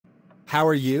How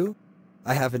are you?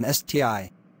 I have an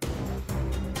STI.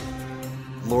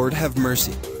 Lord have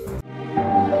mercy.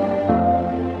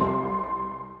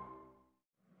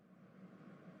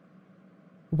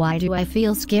 Why do I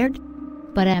feel scared?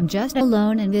 But I'm just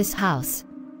alone in this house.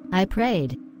 I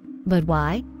prayed. But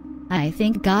why? I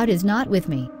think God is not with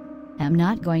me. I'm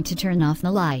not going to turn off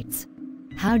the lights.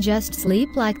 How just sleep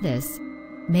like this?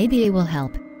 Maybe it will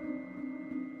help.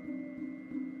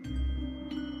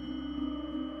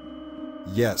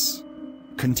 Yes.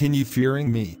 Continue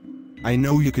fearing me. I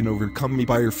know you can overcome me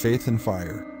by your faith and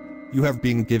fire. You have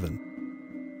been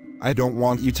given. I don't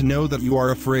want you to know that you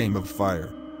are a flame of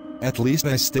fire. At least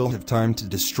I still have time to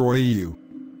destroy you.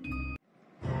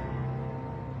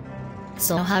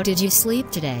 So how did you sleep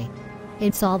today?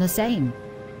 It's all the same.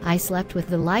 I slept with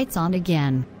the lights on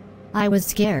again. I was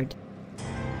scared.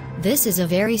 This is a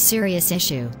very serious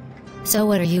issue. So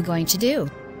what are you going to do?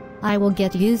 I will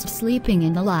get used sleeping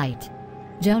in the light.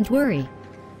 Don't worry.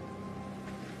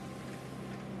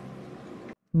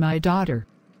 My daughter,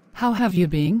 how have you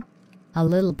been? A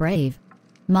little brave.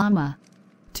 Mama.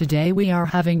 Today we are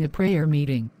having a prayer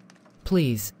meeting.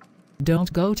 Please,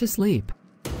 don't go to sleep.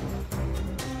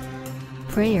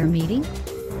 Prayer meeting?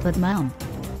 But Mom,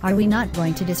 are we not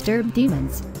going to disturb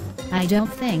demons? I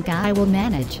don't think I will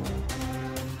manage.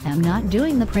 I'm not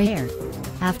doing the prayer.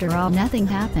 After all, nothing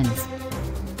happens.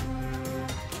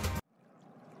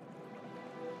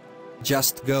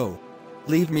 Just go.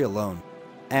 Leave me alone.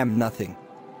 I'm nothing.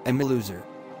 I'm a loser.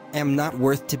 I'm not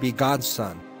worth to be God's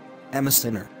son. I'm a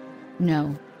sinner.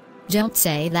 No. Don't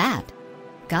say that.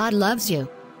 God loves you.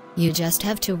 You just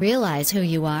have to realize who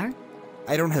you are.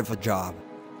 I don't have a job.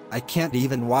 I can't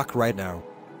even walk right now.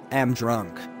 I'm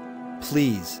drunk.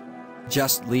 Please.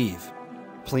 Just leave.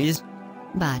 Please?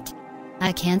 But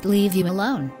I can't leave you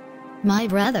alone. My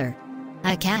brother.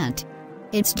 I can't.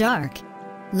 It's dark.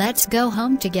 Let's go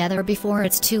home together before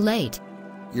it's too late.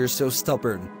 You're so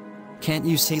stubborn. Can't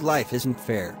you see life isn't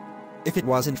fair? If it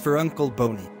wasn't for Uncle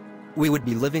Boney, we would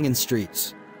be living in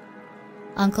streets.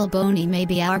 Uncle Boney may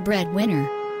be our breadwinner,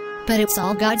 but it's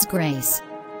all God's grace.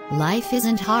 Life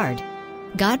isn't hard.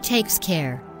 God takes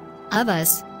care of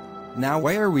us. Now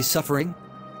why are we suffering?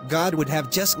 God would have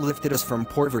just lifted us from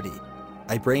poverty.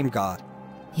 I blame God.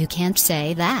 You can't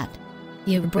say that.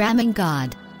 You're blaming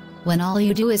God when all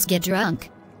you do is get drunk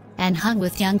and hung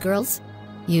with young girls.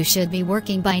 You should be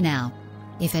working by now.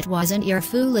 If it wasn't your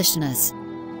foolishness,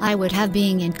 I would have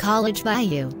been in college by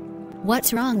you.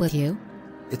 What's wrong with you?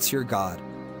 It's your God.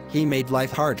 He made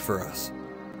life hard for us.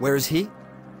 Where is he?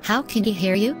 How can he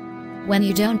hear you when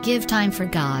you don't give time for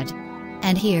God?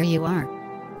 And here you are,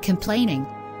 complaining.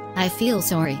 I feel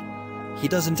sorry. He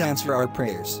doesn't answer our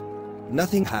prayers.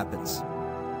 Nothing happens.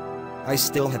 I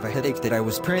still have a headache that I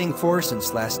was praying for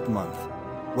since last month.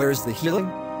 Where is the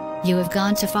healing? You have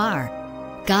gone too far.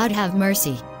 God have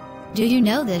mercy. Do you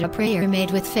know that a prayer made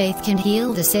with faith can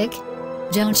heal the sick?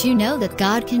 Don't you know that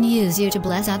God can use you to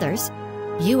bless others?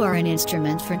 You are an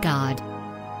instrument for God.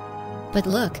 But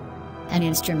look, an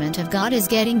instrument of God is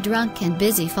getting drunk and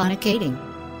busy fornicating.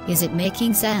 Is it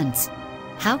making sense?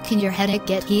 How can your headache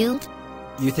get healed?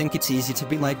 You think it's easy to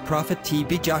be like Prophet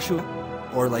TB Joshua?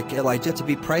 Or like Elijah to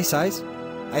be precise?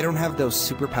 I don't have those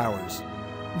superpowers.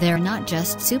 They're not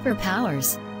just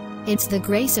superpowers. It's the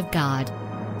grace of God.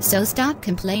 So stop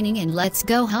complaining and let's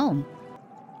go home.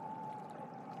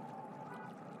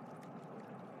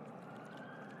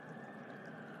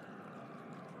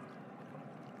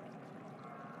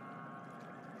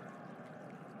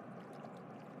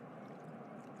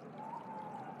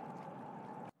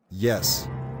 Yes.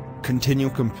 Continue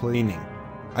complaining.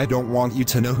 I don't want you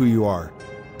to know who you are.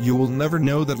 You will never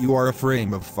know that you are a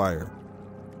flame of fire.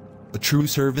 A true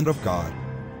servant of God.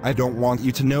 I don't want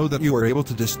you to know that you are able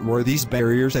to destroy these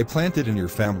barriers I planted in your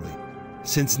family.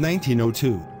 Since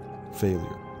 1902.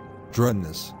 Failure.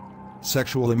 Drunkenness.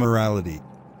 Sexual immorality.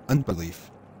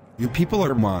 Unbelief. You people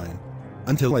are mine.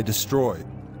 Until I destroy.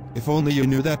 If only you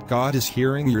knew that God is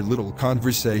hearing your little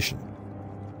conversation.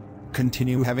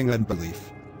 Continue having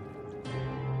unbelief.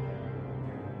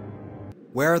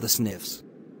 Where are the sniffs?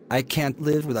 I can't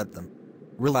live without them.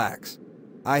 Relax.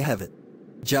 I have it.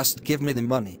 Just give me the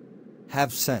money.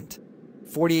 Have sent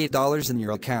 $48 in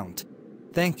your account.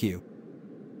 Thank you.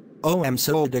 Oh, I'm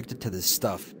so addicted to this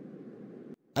stuff.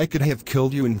 I could have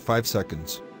killed you in 5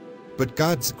 seconds. But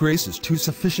God's grace is too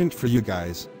sufficient for you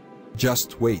guys.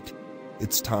 Just wait.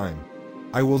 It's time.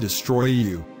 I will destroy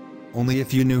you. Only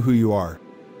if you knew who you are,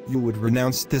 you would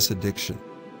renounce this addiction.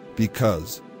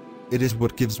 Because it is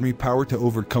what gives me power to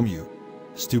overcome you.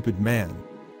 Stupid man.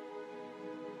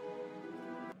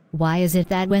 Why is it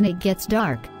that when it gets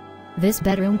dark, this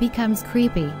bedroom becomes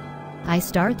creepy? I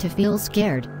start to feel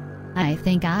scared. I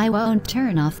think I won't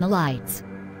turn off the lights.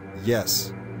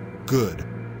 Yes. Good.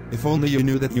 If only you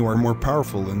knew that you are more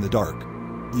powerful in the dark.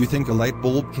 You think a light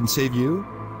bulb can save you?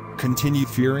 Continue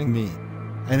fearing me,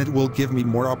 and it will give me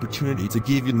more opportunity to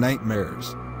give you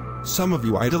nightmares. Some of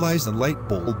you idolize the light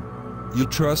bulb. You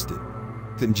trust it.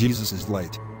 Then Jesus is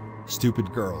light.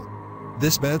 Stupid girl.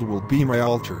 This bed will be my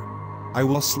altar. I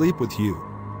will sleep with you.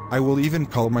 I will even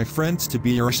call my friends to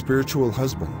be your spiritual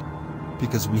husband.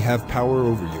 Because we have power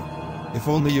over you. If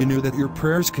only you knew that your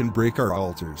prayers can break our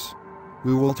altars.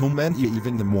 We will torment you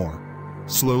even the more.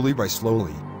 Slowly by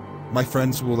slowly. My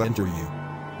friends will enter you.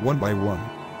 One by one.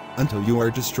 Until you are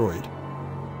destroyed.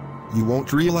 You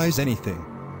won't realize anything.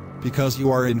 Because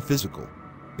you are invisible.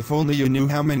 If only you knew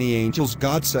how many angels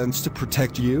God sends to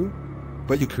protect you.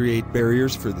 But you create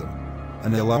barriers for them.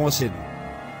 And allow us hidden.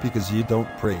 Because you don't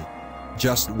pray.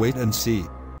 Just wait and see.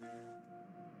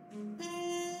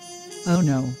 Oh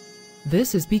no.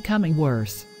 This is becoming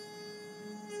worse.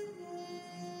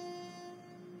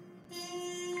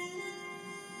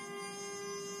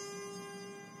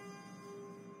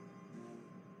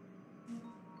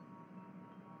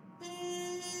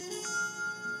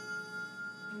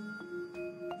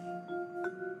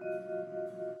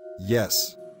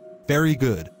 Yes. Very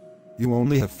good. You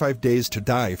only have 5 days to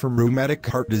die from rheumatic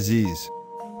heart disease.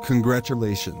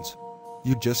 Congratulations.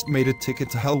 You just made a ticket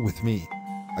to hell with me.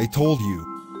 I told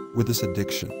you. With this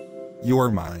addiction. You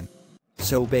are mine.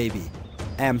 So baby,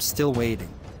 I'm still waiting.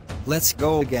 Let's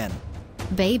go again.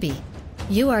 Baby,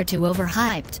 you are too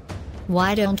overhyped.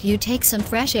 Why don't you take some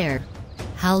fresh air?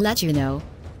 I'll let you know.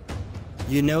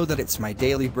 You know that it's my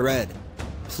daily bread.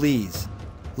 Please.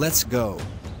 Let's go.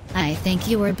 I think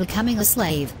you are becoming a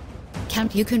slave.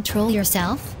 Can't you control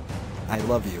yourself? I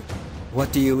love you.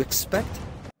 What do you expect?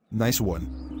 Nice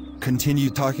one. Continue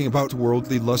talking about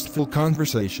worldly lustful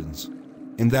conversations.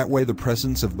 In that way the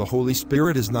presence of the Holy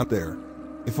Spirit is not there.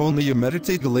 If only you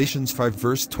meditate Galatians 5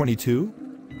 verse 22,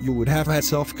 you would have had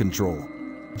self-control.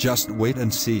 Just wait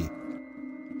and see.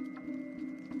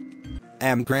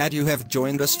 I'm glad you have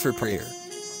joined us for prayer.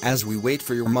 As we wait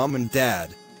for your mom and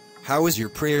dad, how is your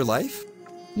prayer life?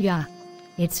 Yeah,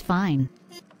 it's fine.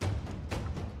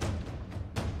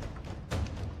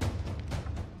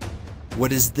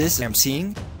 What is this I'm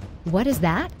seeing? What is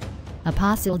that?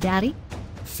 Apostle Daddy?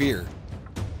 Fear.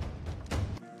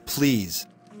 Please.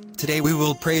 Today we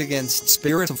will pray against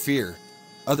spirit of fear.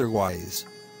 Otherwise,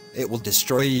 it will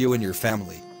destroy you and your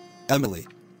family. Emily,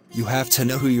 you have to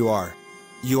know who you are.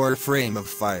 You are a flame of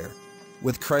fire.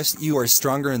 With Christ you are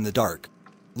stronger in the dark.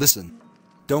 Listen.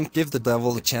 Don't give the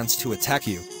devil a chance to attack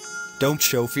you. Don't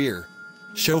show fear.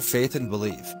 Show faith and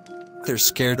believe. They're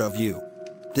scared of you.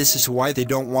 This is why they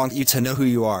don't want you to know who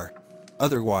you are.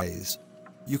 Otherwise,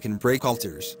 you can break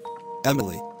altars.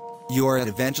 Emily, you are an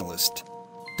evangelist.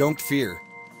 Don't fear.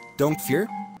 Don't fear?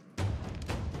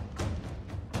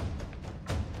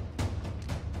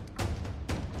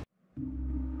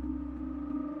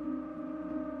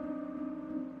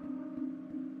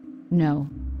 No.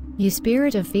 You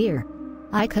spirit of fear.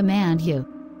 I command you.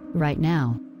 Right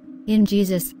now. In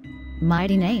Jesus'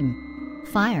 mighty name.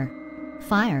 Fire.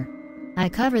 Fire. I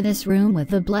cover this room with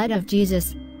the blood of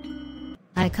Jesus.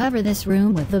 I cover this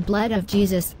room with the blood of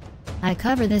Jesus. I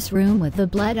cover this room with the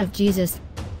blood of Jesus.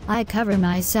 I cover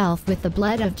myself with the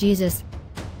blood of Jesus.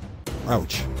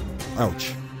 Ouch.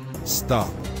 Ouch. Stop.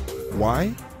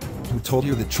 Why? Who told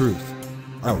you the truth?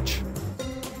 Ouch.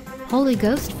 Holy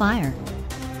Ghost fire.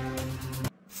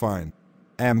 Fine.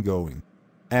 Am going.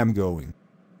 Am going.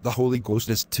 The Holy Ghost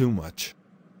is too much.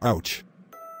 Ouch.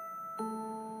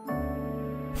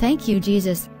 Thank you,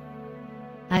 Jesus.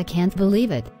 I can't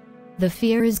believe it. The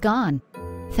fear is gone.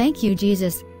 Thank you,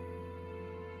 Jesus.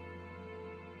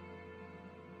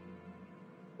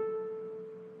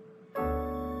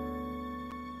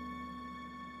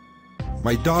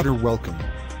 My daughter, welcome.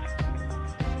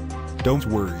 Don't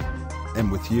worry. I'm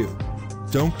with you.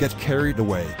 Don't get carried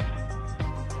away.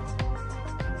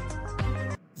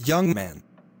 Young man,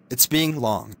 it's being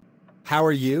long. How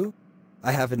are you?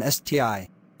 I have an STI.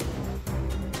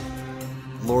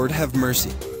 Lord have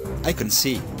mercy. I can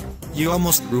see. You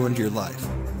almost ruined your life.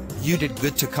 You did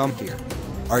good to come here.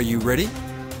 Are you ready?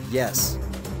 Yes.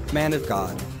 Man of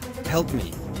God, help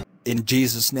me. In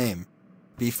Jesus' name,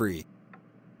 be free.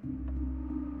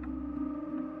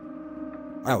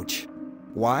 Ouch.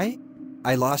 Why?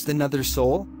 I lost another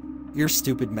soul? Your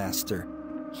stupid master.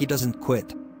 He doesn't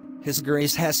quit. His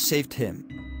grace has saved him.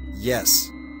 Yes.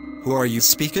 Who are you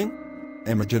speaking?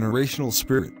 I'm a generational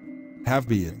spirit. Have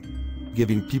being.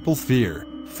 Giving people fear,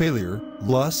 failure,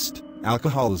 lust,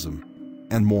 alcoholism,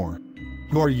 and more.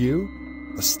 Who are you?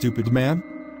 A stupid man?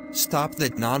 Stop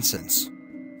that nonsense.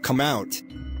 Come out.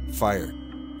 Fire.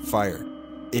 Fire.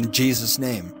 In Jesus'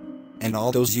 name. And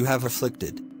all those you have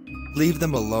afflicted, leave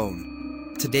them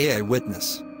alone. Today I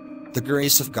witness the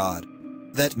grace of God,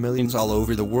 that millions all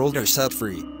over the world are set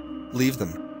free. Leave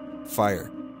them. Fire.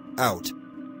 Out.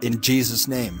 In Jesus'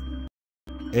 name.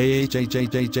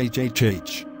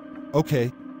 AHHHHHH.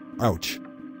 Okay. Ouch.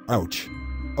 Ouch.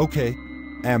 Okay.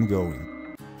 I'm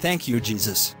going. Thank you,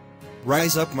 Jesus.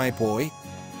 Rise up, my boy.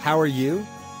 How are you?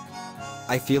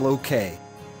 I feel okay.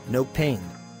 No pain.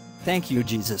 Thank you,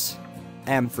 Jesus.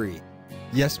 Am free.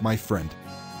 Yes, my friend.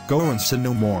 Go and sin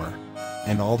no more.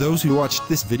 And all those who watched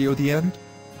this video to the end,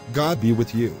 God be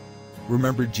with you.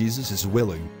 Remember, Jesus is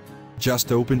willing.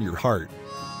 Just open your heart.